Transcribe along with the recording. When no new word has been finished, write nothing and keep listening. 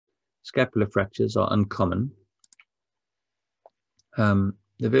Scapular fractures are uncommon. The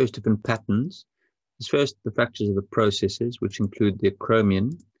various different patterns is first the fractures of the processes, which include the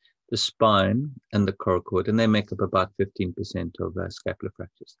acromion, the spine, and the coracoid, and they make up about 15% of scapular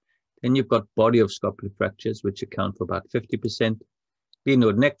fractures. Then you've got body of scapular fractures, which account for about 50%.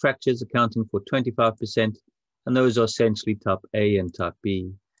 Glenoid neck fractures accounting for 25%, and those are essentially type A and type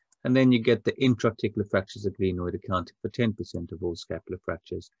B. And then you get the intra-articular fractures of glenoid accounting for 10% of all scapular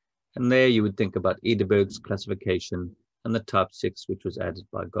fractures. And there you would think about Ederberg's classification and the type 6, which was added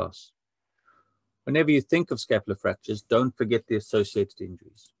by Goss. Whenever you think of scapular fractures, don't forget the associated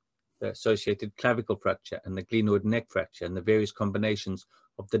injuries, the associated clavicle fracture and the glenoid neck fracture and the various combinations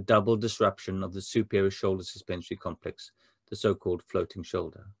of the double disruption of the superior shoulder suspensory complex, the so-called floating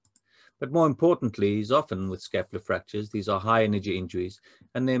shoulder. But more importantly, is often with scapular fractures, these are high energy injuries,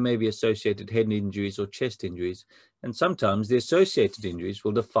 and there may be associated head injuries or chest injuries. And sometimes the associated injuries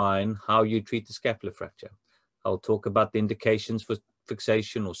will define how you treat the scapular fracture. I'll talk about the indications for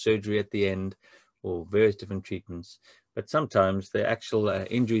fixation or surgery at the end, or various different treatments. But sometimes the actual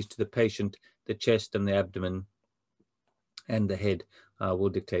injuries to the patient, the chest and the abdomen and the head will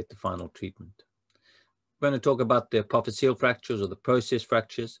dictate the final treatment. We're going to talk about the apophyseal fractures or the process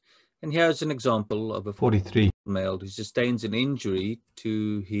fractures. And here's an example of a 43-year-old male who sustains an injury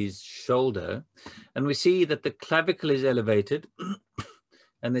to his shoulder. And we see that the clavicle is elevated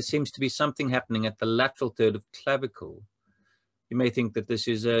and there seems to be something happening at the lateral third of clavicle. You may think that this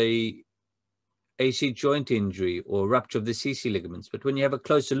is a AC joint injury or rupture of the CC ligaments. But when you have a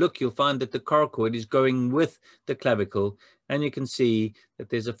closer look, you'll find that the coracoid is going with the clavicle, and you can see that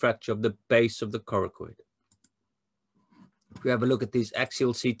there's a fracture of the base of the coracoid. If we have a look at these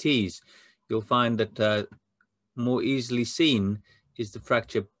axial CTs, you'll find that more easily seen is the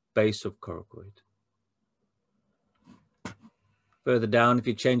fracture base of coracoid. Further down, if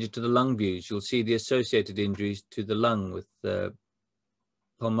you change it to the lung views, you'll see the associated injuries to the lung with the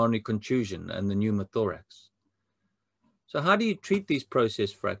pulmonary contusion and the pneumothorax. So how do you treat these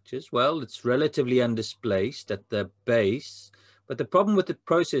process fractures? Well, it's relatively undisplaced at the base, but the problem with the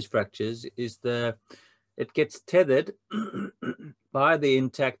process fractures is it gets tethered by the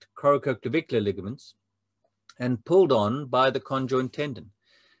intact coracoclavicular ligaments and pulled on by the conjoint tendon.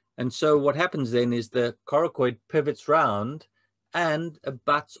 And so what happens then is the coracoid pivots round and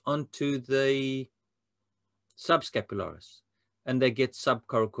abuts onto the subscapularis, and they get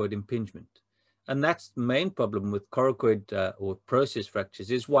subcoracoid impingement. And that's the main problem with coracoid or process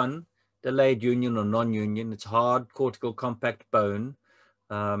fractures is, one, delayed union or non-union. It's hard, cortical, compact bone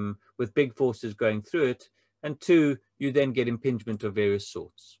with big forces going through it. And two, you then get impingement of various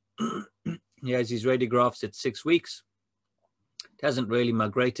sorts. Here's his radiographs at 6 weeks. It hasn't really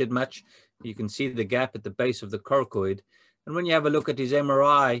migrated much. You can see the gap at the base of the coracoid. And when you have a look at his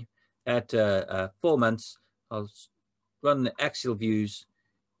MRI at 4 months, I'll run the axial views,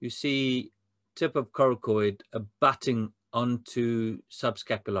 you see tip of coracoid abutting onto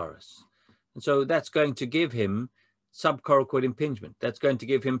subscapularis. And so that's going to give him subcoracoid impingement. That's going to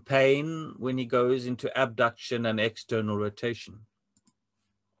give him pain when he goes into abduction and external rotation.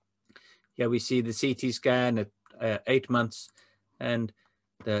 Here we see the CT scan at 8 months, and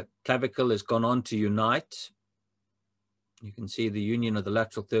the clavicle has gone on to unite. You can see the union of the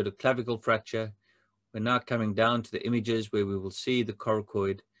lateral third of clavicle fracture. We're now coming down to the images where we will see the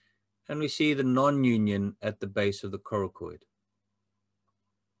coracoid, and we see the non-union at the base of the coracoid.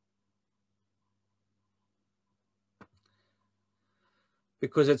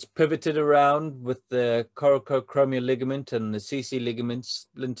 Because it's pivoted around with the coracoacromial ligament and the CC ligaments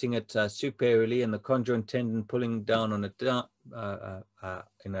splinting it superiorly and the conjoint tendon pulling down on it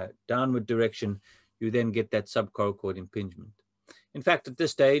in a downward direction, you then get that subcoracoid impingement. In fact, at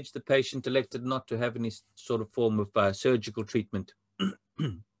this stage, the patient elected not to have any sort of form of surgical treatment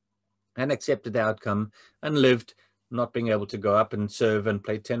and accepted the outcome and lived, not being able to go up and serve and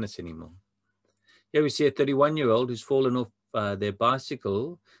play tennis anymore. Here we see a 31-year-old who's fallen off their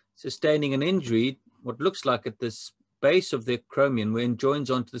bicycle, sustaining an injury, what looks like at this base of the acromion, where it joins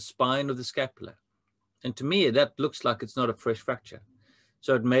onto the spine of the scapula. And to me, that looks like it's not a fresh fracture.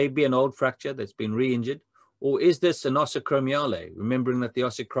 So it may be an old fracture that's been re-injured, or is this an ossicromiale? Remembering that the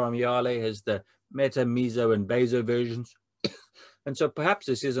ossicromiale has the meta, meso, and baso versions. And so perhaps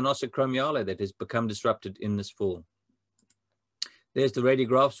this is an ossicromiale that has become disrupted in this fall. There's the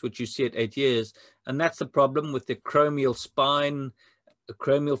radiographs, which you see at 8 years. And that's the problem with the acromial spine,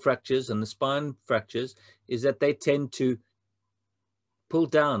 acromial fractures and the spine fractures, is that they tend to pull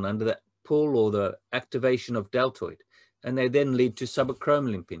down under the pull or the activation of deltoid. And they then lead to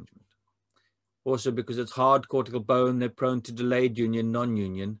subacromial impingement. Also, because it's hard cortical bone, they're prone to delayed union,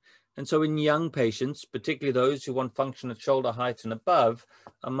 non-union. And so in young patients, particularly those who want function at shoulder height and above,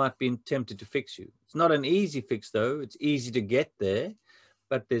 I might be tempted to fix you. It's not an easy fix though. It's easy to get there,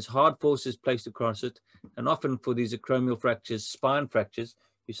 but there's hard forces placed across it. And often for these acromial fractures, spine fractures,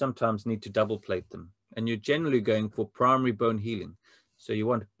 you sometimes need to double plate them. And you're generally going for primary bone healing. So you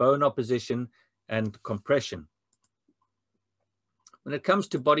want bone opposition and compression. When it comes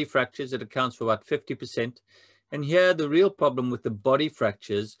to body fractures, it accounts for about 50%. And here the real problem with the body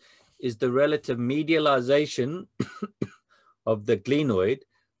fractures is the relative medialization of the glenoid,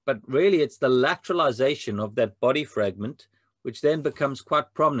 but really it's the lateralization of that body fragment, which then becomes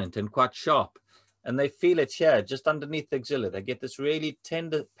quite prominent and quite sharp. And they feel it here, just underneath the axilla. They get this really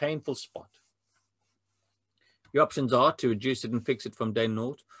tender, painful spot. The options are to reduce it and fix it from day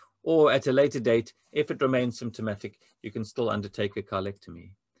naught, or at a later date, if it remains symptomatic, you can still undertake a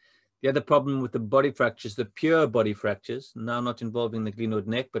colectomy. The other problem with the body fractures, the pure body fractures, now not involving the glenoid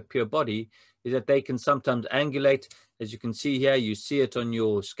neck, but pure body, is that they can sometimes angulate. As you can see here, you see it on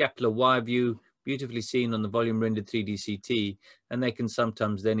your scapular Y view, beautifully seen on the volume rendered 3D CT, and they can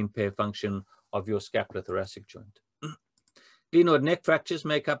sometimes then impair function of your scapulothoracic joint. Glenoid neck fractures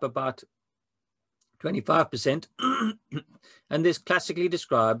make up about 25%, and there's classically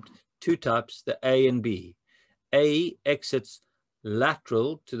described two types, the A and B. A exits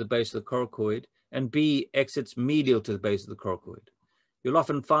lateral to the base of the coracoid, and B exits medial to the base of the coracoid. You'll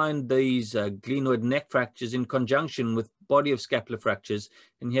often find these glenoid neck fractures in conjunction with body of scapular fractures,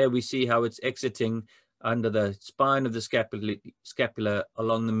 and here we see how it's exiting under the spine of the scapula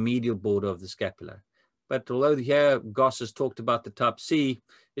along the medial border of the scapula. But although here Goss has talked about the type C,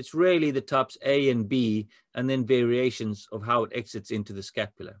 it's really the types A and B, and then variations of how it exits into the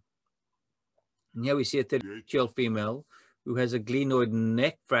scapula. And here we see a 30-year-old female who has a glenoid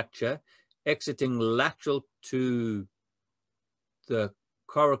neck fracture exiting lateral to the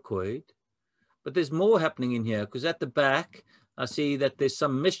coracoid. But there's more happening in here, because at the back, I see that there's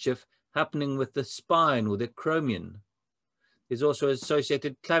some mischief happening with the spine or the acromion. There's also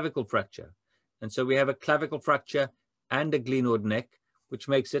associated clavicle fracture. And so we have a clavicle fracture and a glenoid neck, which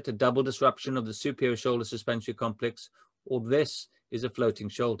makes it a double disruption of the superior shoulder suspensory complex, or this is a floating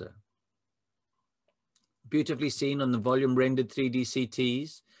shoulder. Beautifully seen on the volume rendered 3D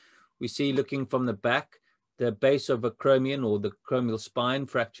CTs. We see, looking from the back, the base of acromion or the acromial spine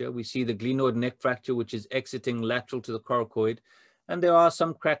fracture. We see the glenoid neck fracture, which is exiting lateral to the coracoid. And there are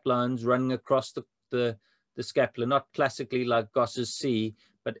some crack lines running across the scapula, not classically like Goss's C,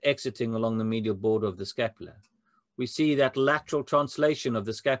 but exiting along the medial border of the scapula. We see that lateral translation of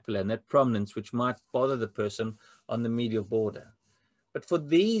the scapula and that prominence, which might bother the person on the medial border. But for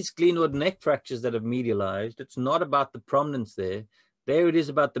these glenoid neck fractures that have medialized, it's not about the prominence there. There it is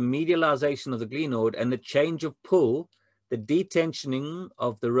about the medialization of the glenoid and the change of pull, the detensioning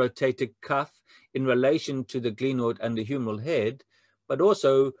of the rotator cuff in relation to the glenoid and the humeral head, but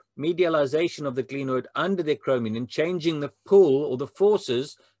also medialization of the glenoid under the acromion and changing the pull or the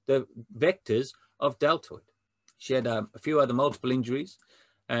forces, the vectors of deltoid. She had a few other multiple injuries,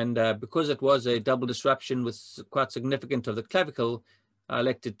 and because it was a double disruption was quite significant of the clavicle, I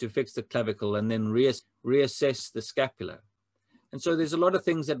elected to fix the clavicle and then reassess the scapula. And so there's a lot of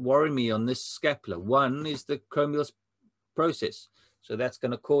things that worry me on this scapula. One is the acromial process. So that's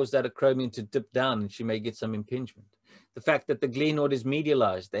going to cause that acromion to dip down and she may get some impingement. The fact that the glenoid is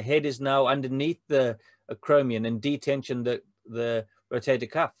medialized, the head is now underneath the acromion and detension the rotator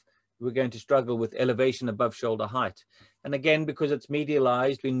cuff. We're going to struggle with elevation above shoulder height. And again, because it's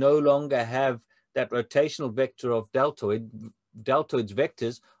medialized, we no longer have that rotational vector of deltoid. Deltoid's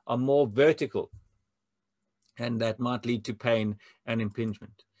vectors are more vertical, and that might lead to pain and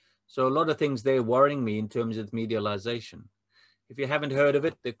impingement. So a lot of things there worrying me in terms of medialization. If you haven't heard of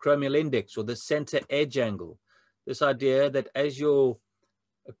it, the acromial index or the center edge angle, this idea that as you're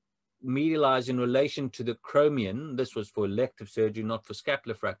medialized in relation to the acromion, this was for elective surgery, not for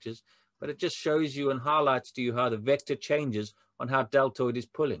scapular fractures, but it just shows you and highlights to you how the vector changes on how deltoid is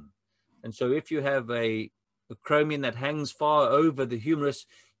pulling. And so if you have a acromion that hangs far over the humerus,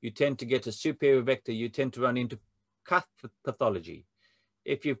 you tend to get a superior vector, you tend to run into cuff pathology.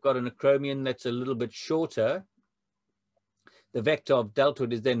 If you've got an acromion that's a little bit shorter, the vector of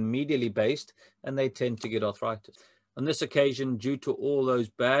deltoid is then medially based and they tend to get arthritis. On this occasion, due to all those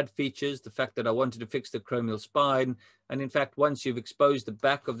bad features, the fact that I wanted to fix the acromial spine, and in fact, once you've exposed the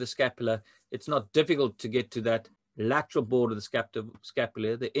back of the scapula, it's not difficult to get to that lateral border of the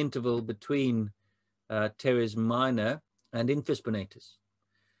scapula, the interval between teres minor and infraspinatus.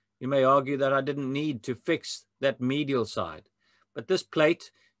 You may argue that I didn't need to fix that medial side, but this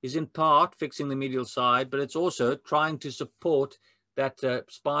plate is in part fixing the medial side, but it's also trying to support that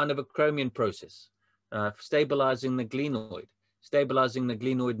spine of acromion process, stabilizing the glenoid, stabilizing the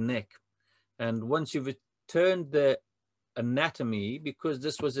glenoid neck. And once you've returned the anatomy, because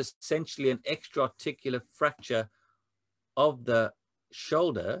this was essentially an extra-articular fracture of the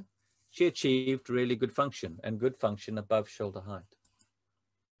shoulder, she achieved really good function, and good function above shoulder height.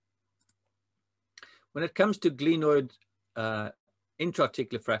 When it comes to glenoid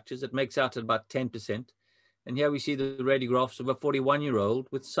intra-articular fractures, it makes out at about 10%. And here we see the radiographs of a 41-year-old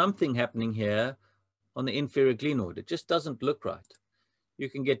with something happening here on the inferior glenoid. It just doesn't look right. You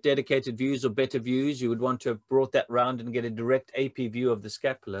can get dedicated views or better views. You would want to have brought that round and get a direct AP view of the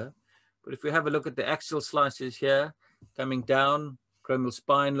scapula. But if we have a look at the axial slices here, coming down, acromial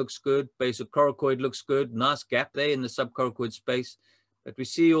spine looks good, basal coracoid looks good, nice gap there in the subcoracoid space. But we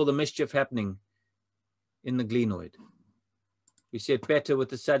see all the mischief happening in the glenoid. We see it better with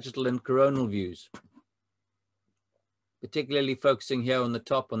the sagittal and coronal views, particularly focusing here on the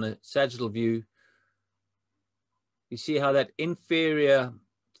top on the sagittal view. You see how that inferior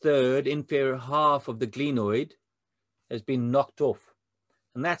third, inferior half of the glenoid has been knocked off.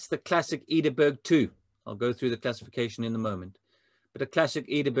 And that's the classic Ederberg 2. I'll go through the classification in a moment. But a classic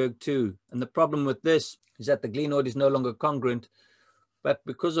Ederberg 2. And the problem with this is that the glenoid is no longer congruent. But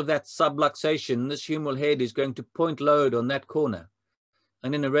because of that subluxation, this humeral head is going to point load on that corner.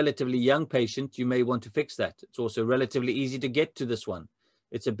 And in a relatively young patient, you may want to fix that. It's also relatively easy to get to this one.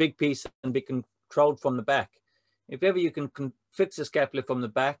 It's a big piece and be controlled from the back. If ever you can fix a scapula from the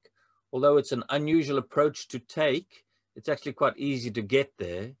back, although it's an unusual approach to take, it's actually quite easy to get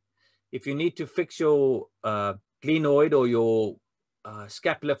there. If you need to fix your glenoid or your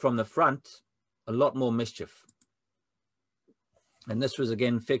scapula from the front, a lot more mischief. And this was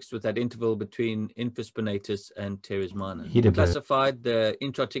again fixed with that interval between infraspinatus and teres minor. Classified the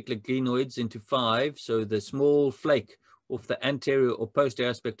intra-articular glenoids into 5, so the small flake off the anterior or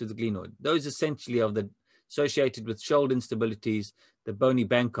posterior aspect of the glenoid. Those essentially are the associated with shoulder instabilities, the bony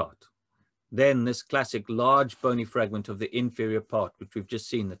Bankart. Then this classic large bony fragment of the inferior part, which we've just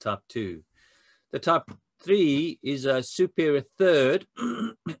seen, the type 2. The type 3 is a superior third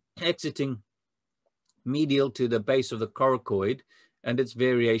exiting medial to the base of the coracoid and its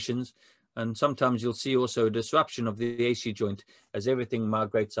variations. And sometimes you'll see also a disruption of the AC joint as everything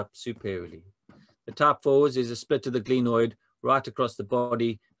migrates up superiorly. The type 4 is a split of the glenoid right across the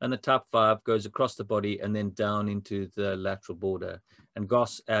body, and the type 5 goes across the body and then down into the lateral border. And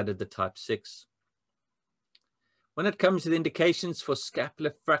Goss added the type 6. When it comes to the indications for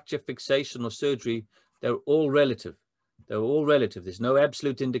scapular fracture fixation or surgery, they're all relative. They're all relative. There's no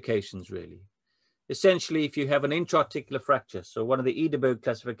absolute indications really. Essentially, if you have an intra-articular fracture, so one of the Ederberg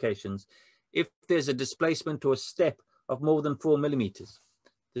classifications, if there's a displacement or a step of more than 4 millimeters,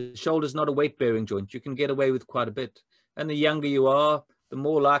 the shoulder's not a weight-bearing joint, you can get away with quite a bit. And the younger you are, the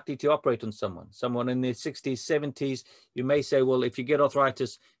more likely to operate on someone. Someone in their 60s, 70s, you may say, well, if you get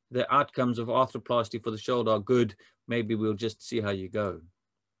arthritis, the outcomes of arthroplasty for the shoulder are good. Maybe we'll just see how you go.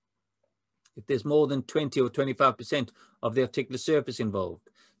 If there's more than 20 or 25% of the articular surface involved,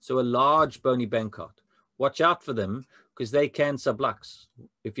 so a large bony Bankart, watch out for them because they can sublux.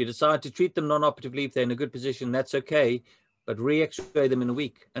 If you decide to treat them non-operatively, if they're in a good position, that's okay, but re-x-ray them in a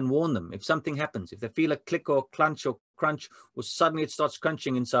week and warn them if something happens. If they feel a click or clench or crunch, or suddenly it starts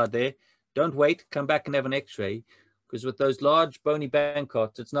crunching inside there, don't wait, come back and have an x-ray, because with those large bony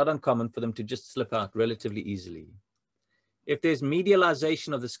Bankarts, it's not uncommon for them to just slip out relatively easily. If there's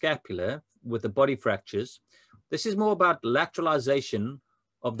medialization of the scapula with the body fractures, this is more about lateralization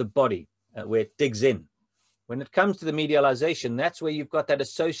of the body, where it digs in. When it comes to the medialization, that's where you've got that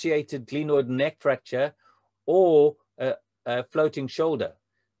associated glenoid neck fracture or a floating shoulder.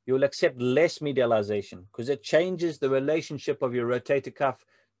 You'll accept less medialization because it changes the relationship of your rotator cuff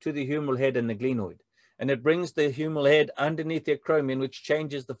to the humeral head and the glenoid. And it brings the humeral head underneath the acromion, which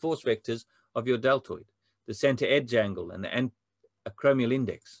changes the force vectors of your deltoid, the center edge angle and the acromial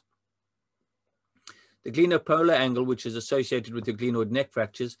index. The glenopolar angle, which is associated with your glenoid neck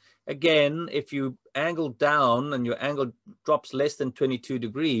fractures, again, if you angle down and your angle drops less than 22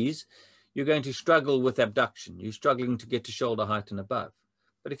 degrees, you're going to struggle with abduction. You're struggling to get to shoulder height and above.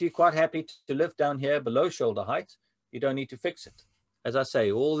 But if you're quite happy to live down here below shoulder height, you don't need to fix it. As I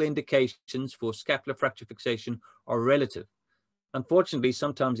say, all the indications for scapular fracture fixation are relative. Unfortunately,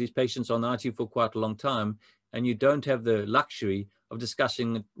 sometimes these patients are on the ITU for quite a long time, and you don't have the luxury of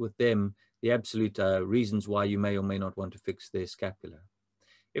discussing with them the absolute reasons why you may or may not want to fix their scapula.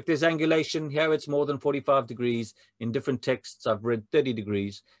 If there's angulation, here it's more than 45 degrees. In different texts, I've read 30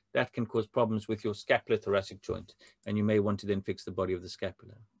 degrees. That can cause problems with your scapulothoracic joint, and you may want to then fix the body of the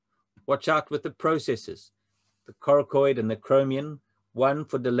scapula. Watch out with the processes. the coracoid and the acromion, 1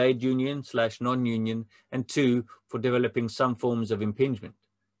 for delayed union / non-union, and 2 for developing some forms of impingement.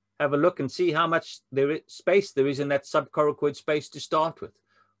 Have a look and see how much space there is in that subcoracoid space to start with.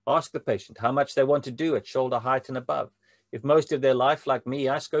 Ask the patient how much they want to do at shoulder height and above. If most of their life, like me,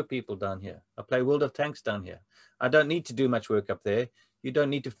 I scope people down here. I play World of Tanks down here. I don't need to do much work up there. You don't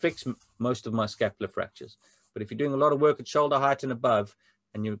need to fix most of my scapular fractures. But if you're doing a lot of work at shoulder height and above,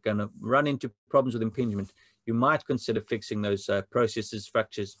 and you're going to run into problems with impingement, you might consider fixing those processes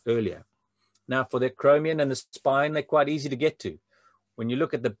fractures earlier. Now, for the acromion and the spine, they're quite easy to get to. When you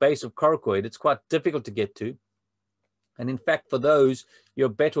look at the base of coracoid, it's quite difficult to get to. And in fact, for those, you're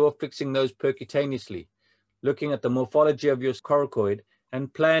better off fixing those percutaneously, looking at the morphology of your coracoid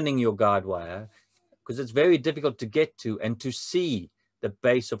and planning your guide wire, because it's very difficult to get to and to see the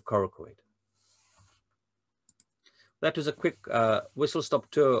base of coracoid. That was a quick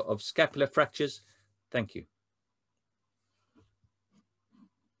whistle-stop tour of scapular fractures. Thank you.